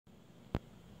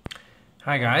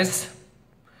Hi guys.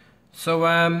 So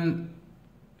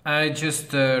I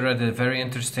just read a very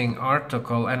interesting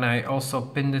article and I also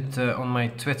pinned it on my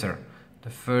Twitter,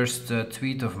 the first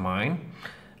tweet of mine.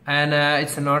 And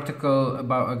it's an article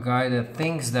about a guy that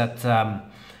thinks that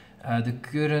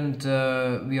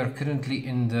we are currently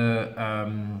in the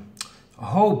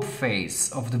hope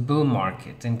phase of the bull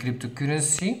market in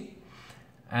cryptocurrency.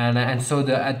 And so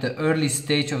at the early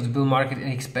stage of the bull market,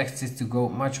 he expects it to go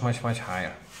much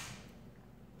higher.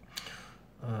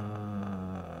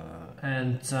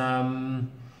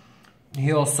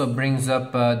 He also brings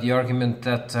up the argument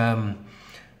that that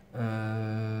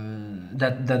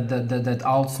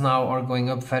alts now are going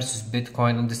up versus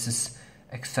Bitcoin, and this is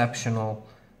exceptional.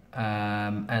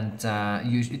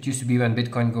 It used to be when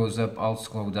Bitcoin goes up, alts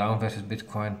go down versus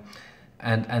Bitcoin,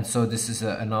 and so this is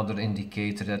another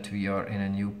indicator that we are in a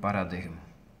new paradigm.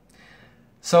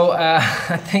 So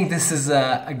I think this is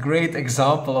a great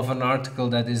example of an article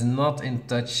that is not in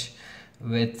touch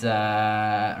with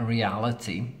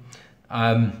reality.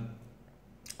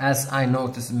 As I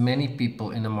notice, many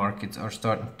people in the market are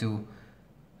starting to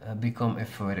become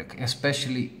euphoric,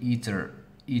 especially Ether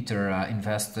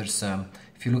investors.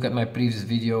 If you look at my previous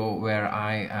video where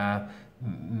I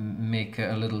make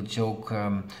a little joke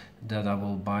that I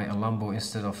will buy a Lambo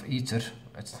instead of Ether,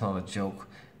 it's not a joke.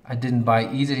 I didn't buy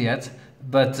either yet,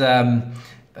 but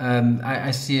I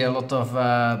see a lot of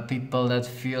people that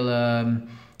feel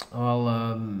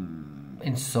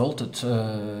insulted.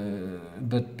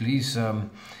 But please,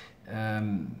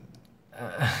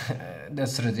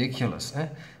 that's ridiculous.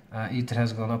 Ether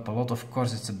has gone up a lot. Of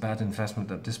course, it's a bad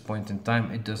investment at this point in time.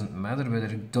 It doesn't matter whether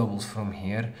it doubles from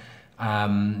here.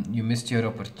 You missed your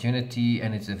opportunity,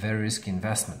 and it's a very risky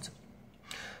investment.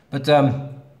 But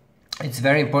it's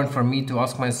very important for me to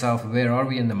ask myself, where are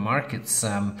we in the markets?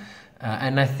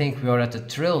 And I think we are at the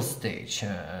thrill stage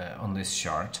on this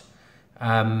chart.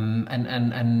 Why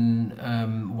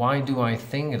do I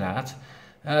think that?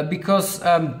 Because,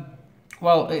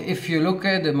 well, if you look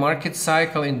at the market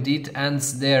cycle, indeed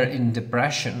ends there in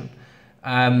depression.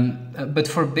 But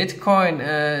for Bitcoin,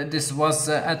 this was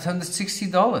at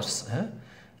 $160.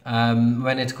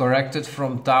 When it corrected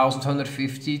from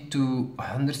 $1,150 to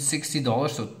 $160,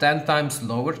 so 10 times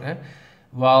lower.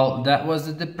 Well, that was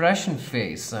the depression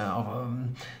phase.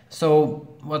 So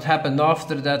what happened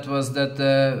after that was that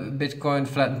Bitcoin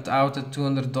flattened out at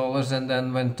 $200 and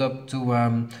then went up to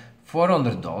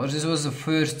 $400. This was the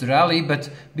first rally, but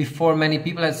before, many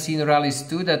people had seen rallies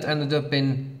too that ended up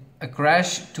in a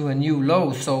crash to a new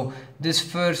low. So this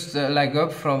first leg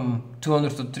up from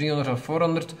 200 to 300 or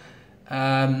 400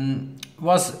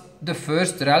 was the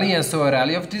first rally, and so a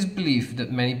rally of disbelief that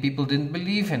many people didn't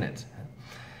believe in it.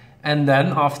 And then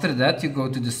after that you go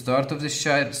to the start of the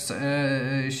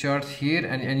chart here,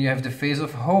 and you have the phase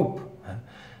of hope.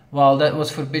 Well, that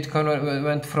was for Bitcoin. It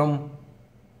went from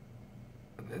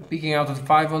peaking out at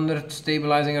 500,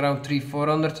 stabilizing around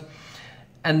 300-400,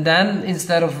 and then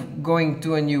instead of going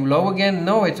to a new low again,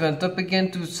 no, it went up again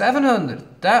to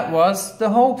 700. That was the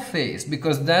hope phase,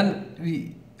 because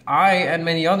then I and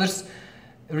many others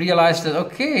realized that,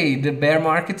 okay, the bear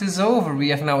market is over. We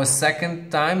have now a second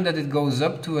time that it goes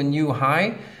up to a new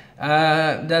high.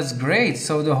 That's great.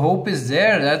 So the hope is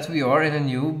there that we are in a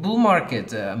new bull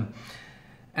market. And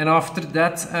after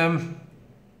that,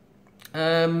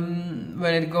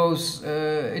 when it goes,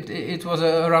 it was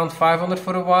around 500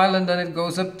 for a while, and then it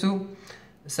goes up to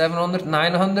 700,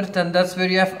 900, and that's where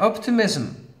you have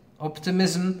optimism.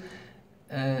 Optimism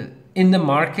in the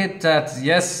market that,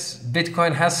 yes,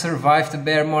 Bitcoin has survived the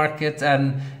bear market,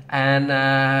 and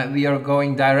we are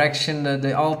going direction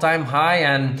the all-time high,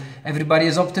 and everybody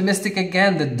is optimistic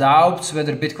again. The doubts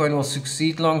whether Bitcoin will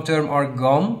succeed long term are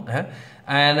gone,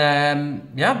 and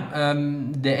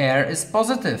the air is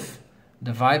positive,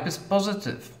 the vibe is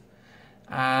positive,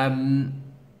 and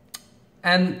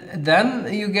then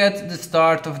you get the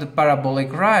start of the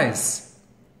parabolic rise,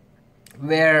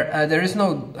 where there is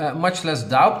no much less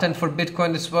doubt. And for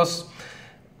Bitcoin this was,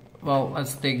 well,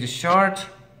 let's take the chart.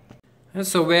 And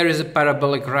so where is the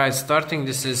parabolic rise starting?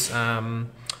 This is current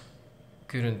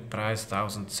price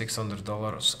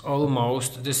 $1,600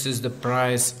 almost. This is the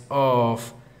price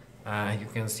of you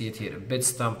can see it here,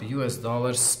 Bitstamp US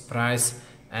dollars price,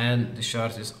 and the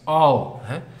chart is all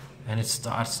and it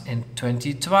starts in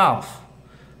 2012.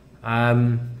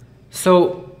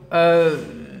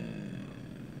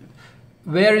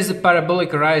 Where is the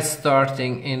parabolic rise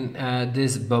starting in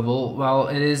this bubble? Well,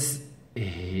 it is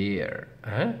here.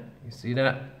 You see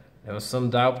that? There was some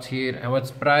doubt here. And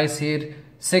what's price here?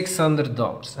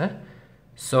 $600.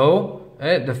 So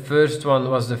the first one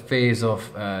was the phase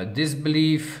of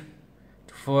disbelief,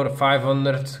 to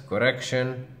 500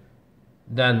 correction,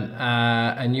 then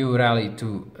a new rally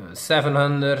to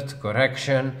 700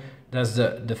 correction. That's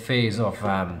the phase of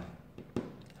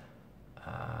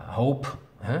hope.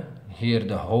 Here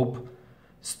the hope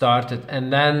started,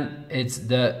 and then it's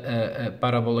the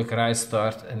parabolic rise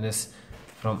start, and this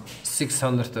from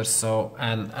 600 or so,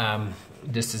 and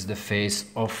this is the phase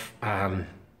of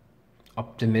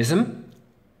optimism.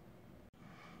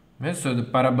 So the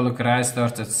parabolic rise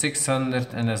starts at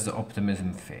 600, and that's the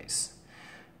optimism phase.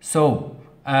 So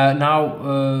now,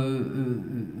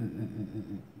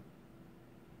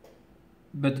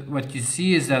 but what you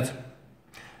see is that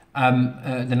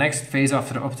the next phase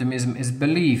after optimism is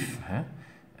belief.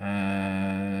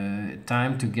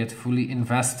 Time to get fully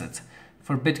invested.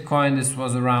 For Bitcoin, this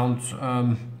was around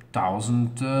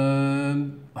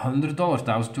 $1,200,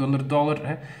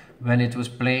 $1,200 when it was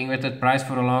playing with that price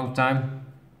for a long time.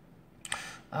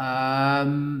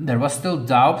 There was still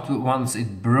doubt, but once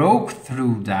it broke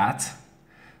through that,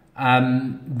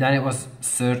 then it was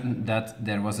certain that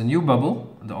there was a new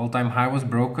bubble. The all-time high was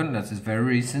broken. That is very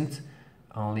recent,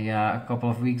 only a couple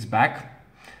of weeks back.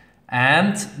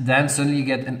 And then suddenly you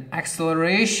get an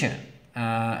acceleration.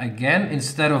 Again,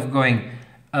 instead of going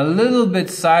a little bit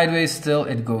sideways still,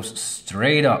 it goes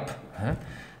straight up.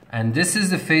 And this is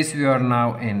the phase we are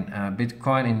now in.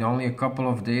 Bitcoin in only a couple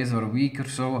of days or a week or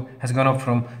so has gone up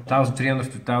from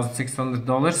 $1,300 to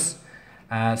 $1,600.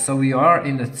 So we are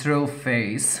in the thrill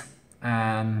phase,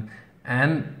 and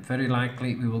very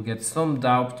likely we will get some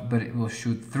doubt, but it will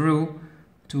shoot through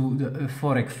to the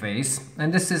euphoric phase.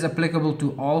 And this is applicable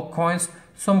to all coins.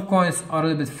 Some coins are a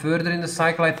little bit further in the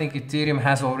cycle. I think Ethereum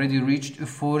has already reached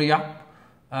euphoria,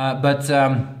 but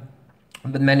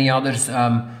many others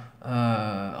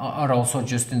are also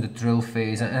just in the thrill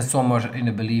phase, and some are in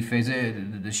the belief phase.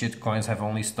 The shit coins have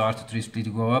only started recently to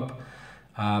go up,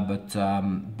 but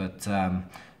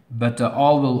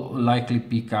all will likely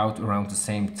peak out around the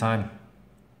same time.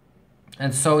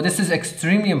 And so this is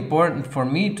extremely important for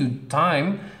me to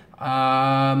time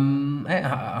when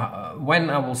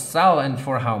I will sell and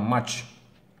for how much.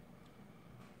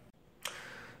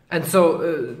 And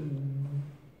so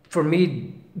for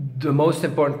me, the most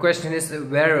important question is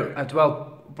where at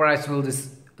what price will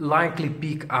this likely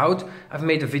peak out. I've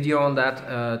made a video on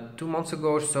that 2 months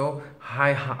ago or so.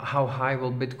 How high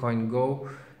will Bitcoin go?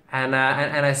 And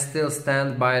I still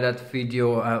stand by that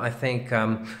video. I think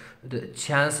the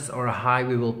chances are high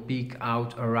we will peak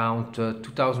out around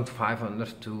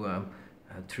 $2,500 to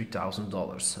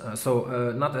 $3,000.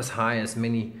 So not as high as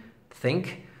many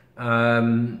think,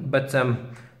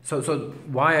 So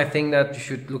why I think that you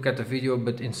should look at the video,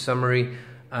 but in summary,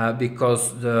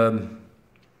 because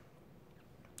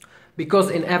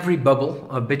in every bubble,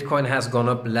 Bitcoin has gone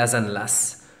up less and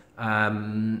less,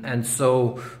 and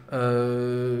so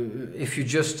if you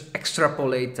just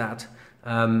extrapolate that,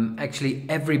 actually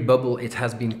every bubble it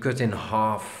has been cut in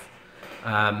half.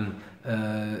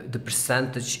 The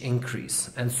percentage increase,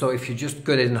 and so if you just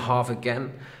cut it in half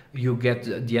again, you get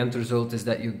the end result is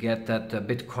that you get that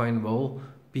Bitcoin will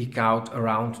peak out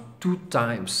around 2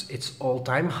 times its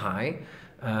all-time high,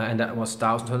 and that was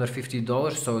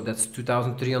 $1,250, so that's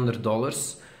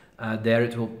 $2,300. There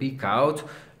it will peak out,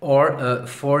 or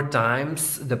 4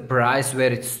 times the price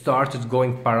where it started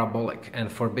going parabolic.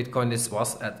 And for Bitcoin this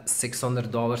was at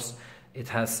 $600. It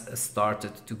has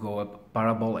started to go up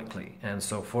parabolically, and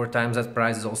so 4 times that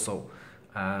price is also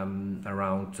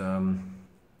around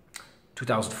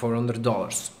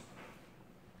 $2,400.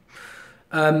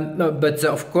 No, but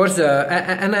of course,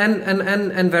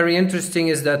 and very interesting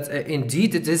is that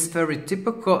indeed it is very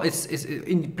typical. It's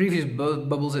in previous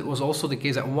bubbles it was also the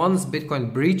case that once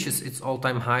Bitcoin breaches its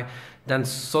all-time high, then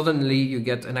suddenly you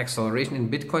get an acceleration in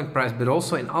Bitcoin price, but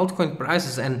also in altcoin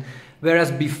prices. And whereas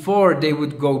before they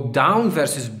would go down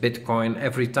versus Bitcoin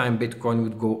every time Bitcoin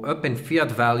would go up in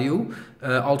fiat value,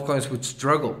 altcoins would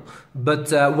struggle. But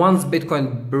once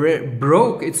Bitcoin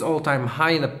broke its all-time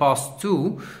high in the past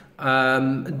too,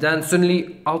 then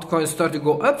suddenly altcoins start to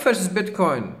go up versus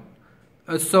Bitcoin.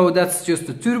 So that's just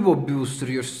a turbo booster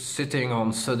you're sitting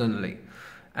on suddenly.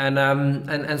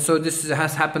 And so this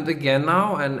has happened again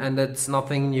now, and that's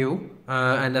nothing new.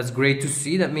 And that's great to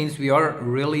see. That means we are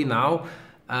really now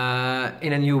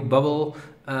in a new bubble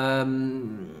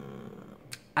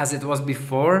as it was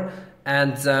before.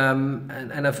 And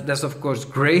that's of course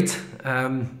great,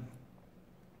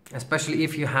 especially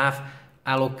if you have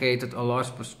allocated a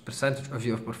large percentage of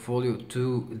your portfolio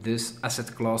to this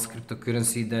asset class,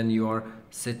 cryptocurrency. Then you are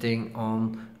sitting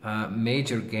on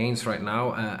major gains right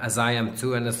now, as I am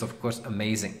too, and that's of course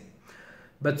amazing.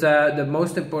 But the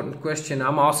most important question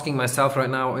I'm asking myself right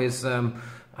now is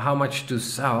how much to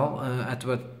sell, at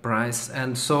what price.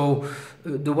 And so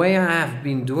the way I have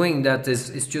been doing that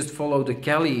is just follow the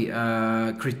Kelly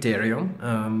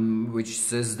criterion, which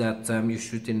says that you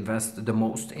should invest the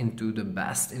most into the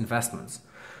best investments.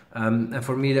 And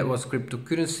for me, that was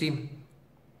cryptocurrency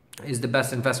is the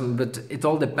best investment, but it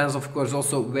all depends, of course,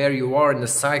 also where you are in the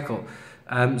cycle.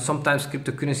 Sometimes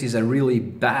cryptocurrency is a really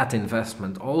bad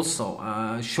investment, also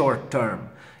short term.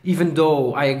 Even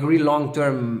though I agree long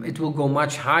term it will go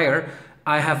much higher,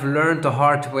 I have learned the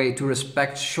hard way to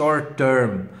respect short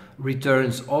term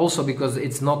returns also, because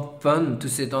it's not fun to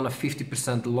sit on a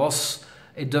 50% loss.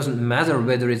 It doesn't matter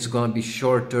whether it's going to be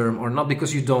short term or not,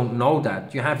 because you don't know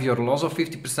that. You have your loss of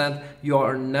 50%, you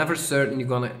are never certain you're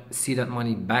going to see that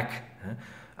money back.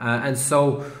 And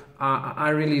so I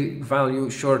really value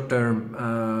short term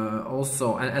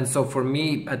also. And so for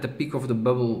me, at the peak of the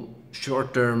bubble,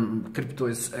 short-term crypto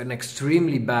is an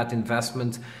extremely bad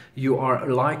investment. You are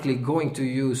likely going to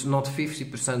use not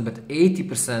 50% but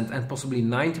 80% and possibly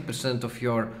 90% of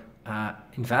your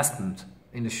investment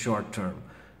in the short term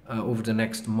over the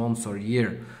next months or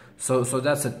year. So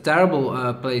that's a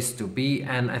terrible place to be.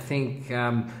 And I think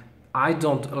I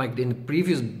don't, like in the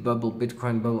previous bubble,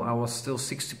 Bitcoin bubble, I was still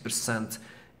 60%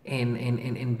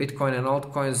 in Bitcoin and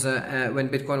altcoins when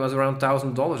Bitcoin was around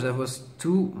 $1,000. That was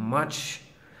too much.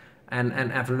 And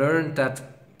I've learned that,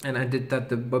 and I did that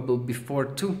the bubble before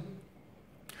too.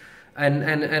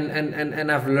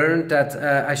 And I've learned that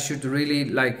I should really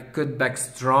like cut back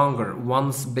stronger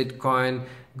once Bitcoin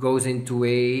goes into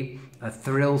a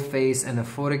thrill phase and a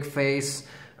euphoric phase.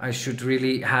 I should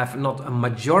really have not a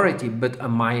majority but a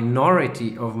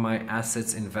minority of my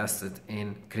assets invested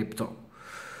in crypto.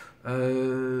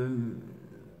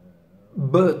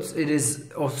 But it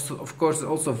is also, of course,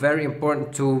 also very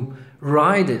important to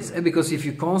ride it, because if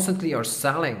you constantly are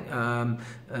selling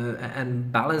and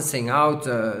balancing out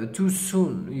too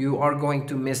soon, you are going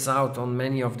to miss out on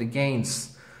many of the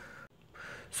gains.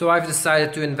 So I've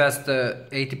decided to invest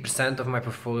 80% of my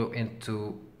portfolio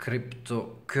into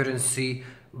cryptocurrency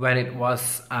when it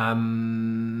was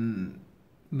when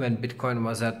Bitcoin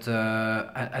was at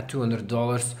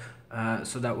 $200.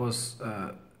 So that was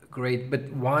great.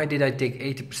 But why did I take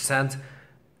 80%?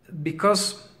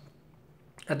 Because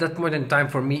at that point in time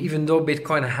for me, even though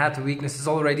Bitcoin had weaknesses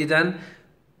already then,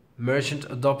 merchant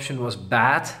adoption was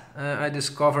bad, I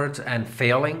discovered, and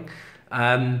failing.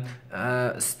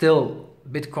 Still,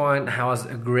 Bitcoin has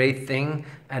a great thing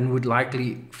and would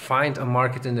likely find a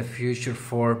market in the future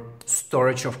for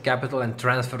storage of capital and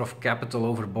transfer of capital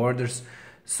over borders.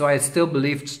 So I still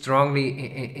believed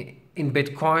strongly in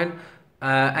Bitcoin.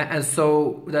 And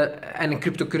so and in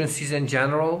cryptocurrencies in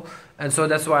general, and so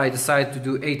that's why I decided to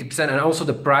do 80%. And also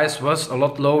the price was a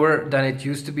lot lower than it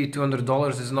used to be.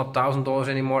 $200 is not $1,000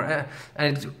 anymore,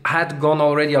 and it had gone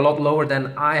already a lot lower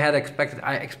than I had expected.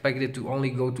 I expected it to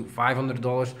only go to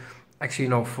 $500, actually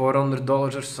no,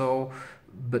 $400 or so,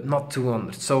 but not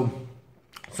 200. So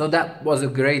that was a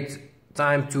great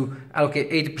time to allocate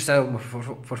 80% of my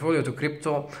portfolio to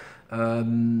crypto.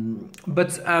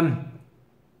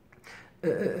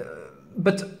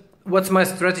 But what's my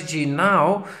strategy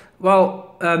now?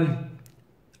 Well,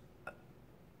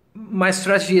 my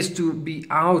strategy is to be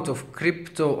out of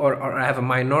crypto or have a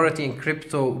minority in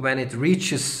crypto when it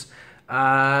reaches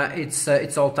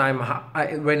its all-time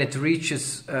high, when it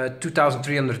reaches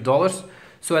 $2,300.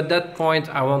 So at that point,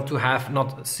 I want to have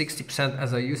not 60%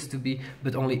 as I used to be,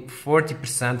 but only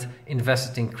 40%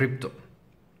 invested in crypto.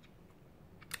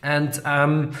 And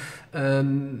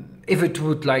if it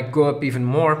would like go up even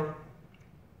more,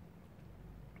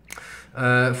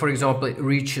 for example, it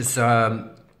reaches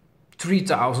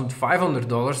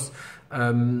 $3,500.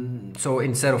 So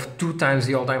instead of 2 times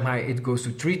the all-time high, it goes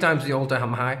to 3 times the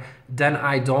all-time high. Then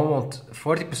I don't want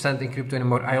 40% in crypto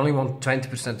anymore. I only want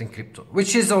 20% in crypto,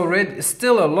 which is already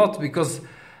still a lot, because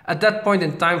at that point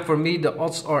in time, for me, the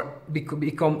odds are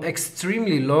become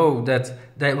extremely low that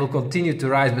they will continue to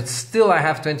rise, but still I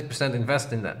have 20%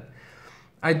 invested in that.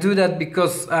 I do that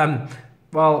because,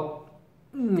 well,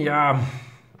 yeah,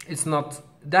 it's not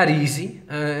that easy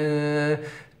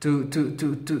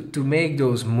to make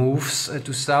those moves,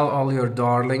 to sell all your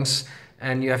darlings,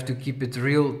 and you have to keep it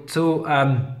real too.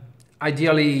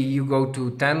 Ideally, you go to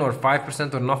 10 or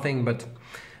 5% or nothing, but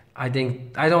I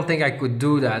don't think I could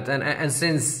do that. And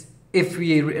since if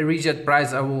we reach that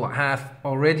price, I will have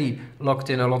already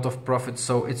locked in a lot of profit.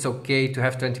 So it's okay to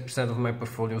have 20% of my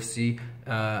portfolio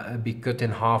be cut in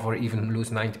half or even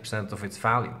lose 90% of its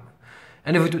value.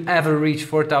 And if it would ever reach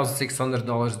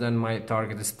 $4,600, then my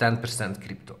target is 10%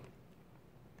 crypto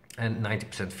and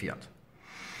 90% fiat.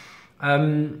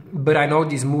 But I know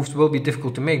these moves will be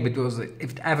difficult to make, because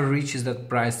if it ever reaches that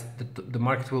price, the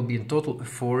market will be in total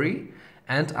euphoria,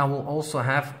 and I will also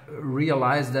have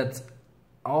realized that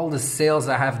all the sales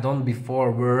I have done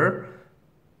before were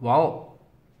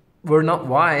not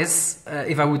wise.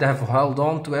 If I would have held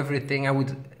on to everything, I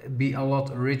would be a lot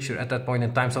richer at that point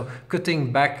in time. So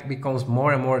cutting back becomes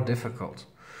more and more difficult.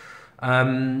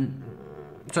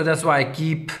 So that's why I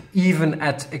keep, even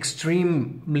at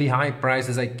extremely high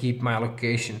prices, I keep my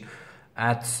allocation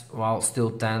at, well,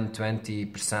 still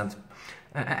 10-20%.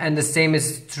 And the same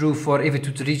is true for if it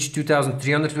would reach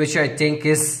 2,300, which I think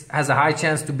has a high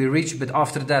chance to be reached, but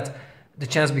after that the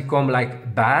chance become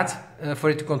like bad for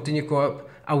it to continue go up.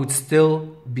 I would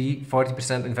still be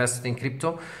 40% invested in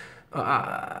crypto,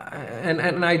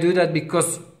 and I do that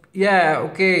because, yeah,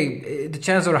 okay, the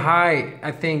chances are high.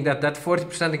 I think that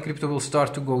 40% in crypto will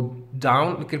start to go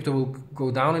down. The crypto will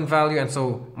go down in value, and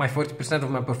so my 40% of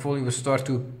my portfolio will start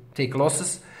to take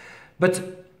losses. But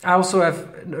I also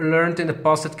have learned in the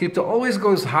past that crypto always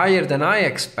goes higher than I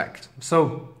expect.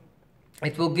 So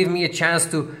it will give me a chance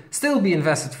to still be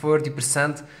invested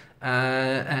 40%.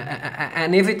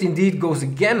 And if it indeed goes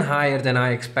again higher than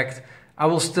I expect, I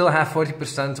will still have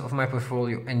 40% of my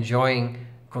portfolio enjoying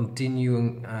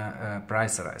continuing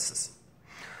price rises.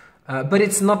 But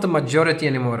it's not the majority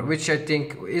anymore, which I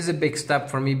think is a big step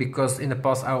for me, because in the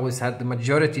past I always had the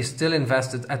majority still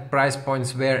invested at price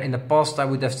points where in the past I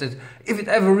would have said, if it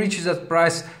ever reaches that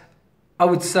price, I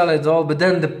would sell it all, but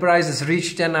then the price is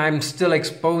reached and I'm still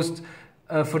exposed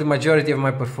for the majority of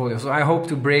my portfolio. So I hope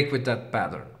to break with that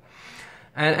pattern.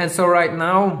 And so right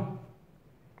now,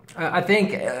 I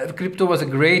think crypto was a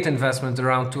great investment,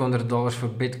 around $200 for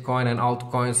Bitcoin and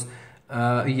altcoins.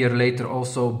 A year later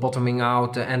also bottoming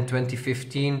out, and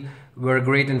 2015 were a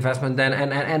great investment then,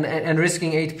 and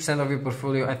risking 80% of your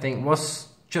portfolio I think was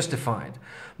justified.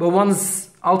 But once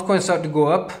altcoins start to go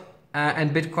up,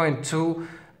 and Bitcoin too,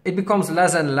 it becomes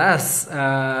less and less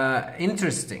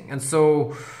interesting. And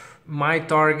so my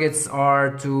targets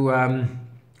are to,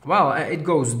 well, it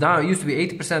goes down. It used to be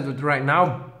 80%, but right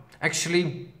now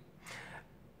actually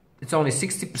it's only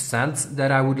 60%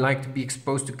 that I would like to be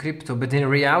exposed to crypto. But in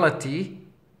reality,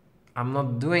 I'm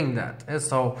not doing that. And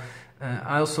so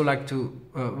I also like to,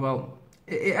 well,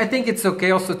 I think it's okay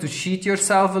also to cheat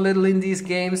yourself a little in these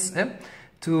games,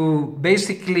 to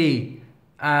basically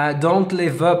don't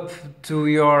live up to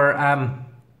your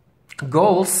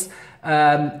goals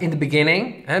in the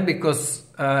beginning, because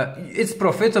it's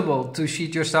profitable to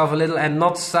cheat yourself a little and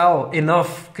not sell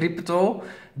enough crypto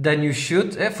than you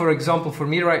should. For example, for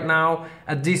me right now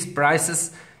at these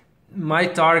prices, my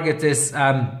target is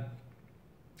about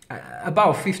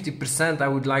 50% I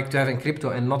would like to have in crypto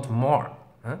and not more.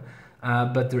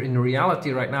 But in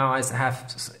reality right now I have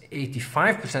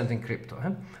 85% in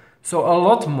crypto. So a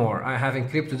lot more I have in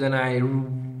crypto than I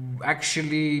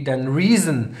actually, than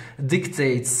reason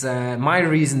dictates, my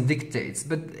reason dictates.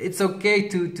 But it's okay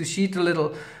to cheat a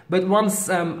little. But once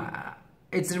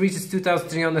it reaches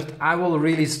 2,300, I will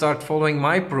really start following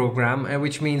my program,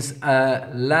 which means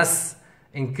less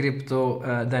in crypto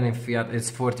than in fiat.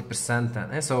 It's 40%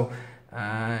 then, so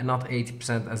not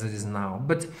 80% as it is now.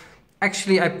 But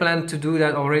actually I plan to do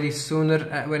that already sooner,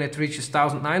 when it reaches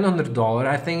 $1,900.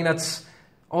 I think that's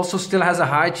also still has a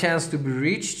high chance to be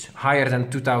reached, higher than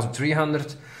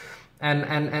 2,300. And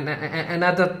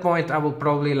at that point I will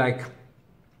probably like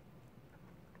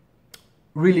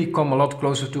really come a lot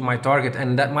closer to my target,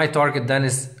 and that my target then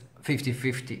is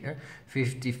 50-50,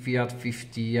 50 fiat,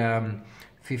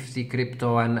 50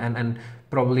 crypto, and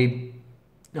probably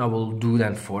I will do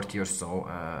then 40 or so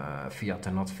fiat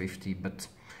and not 50, but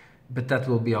that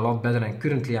will be a lot better. And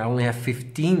currently I only have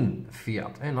 15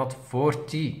 fiat and not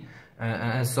 40,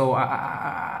 and so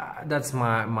that's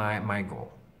my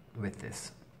goal with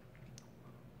this.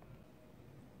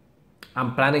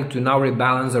 I'm planning to now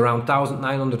rebalance around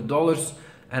 $1,900,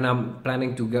 and I'm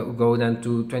planning to go then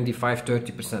to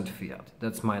 25-30% fiat.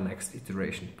 That's my next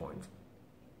iteration point.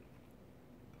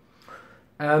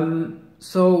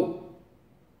 So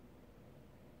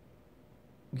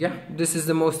yeah, this is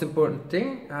the most important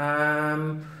thing.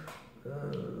 I'm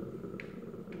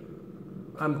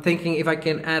thinking if I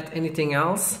can add anything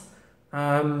else.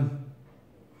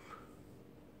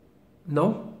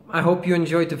 No, I hope you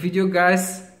enjoyed the video,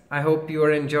 guys. I hope you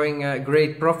are enjoying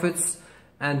great profits,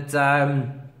 and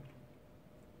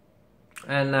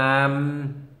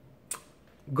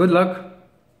good luck.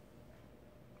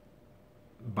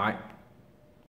 Bye.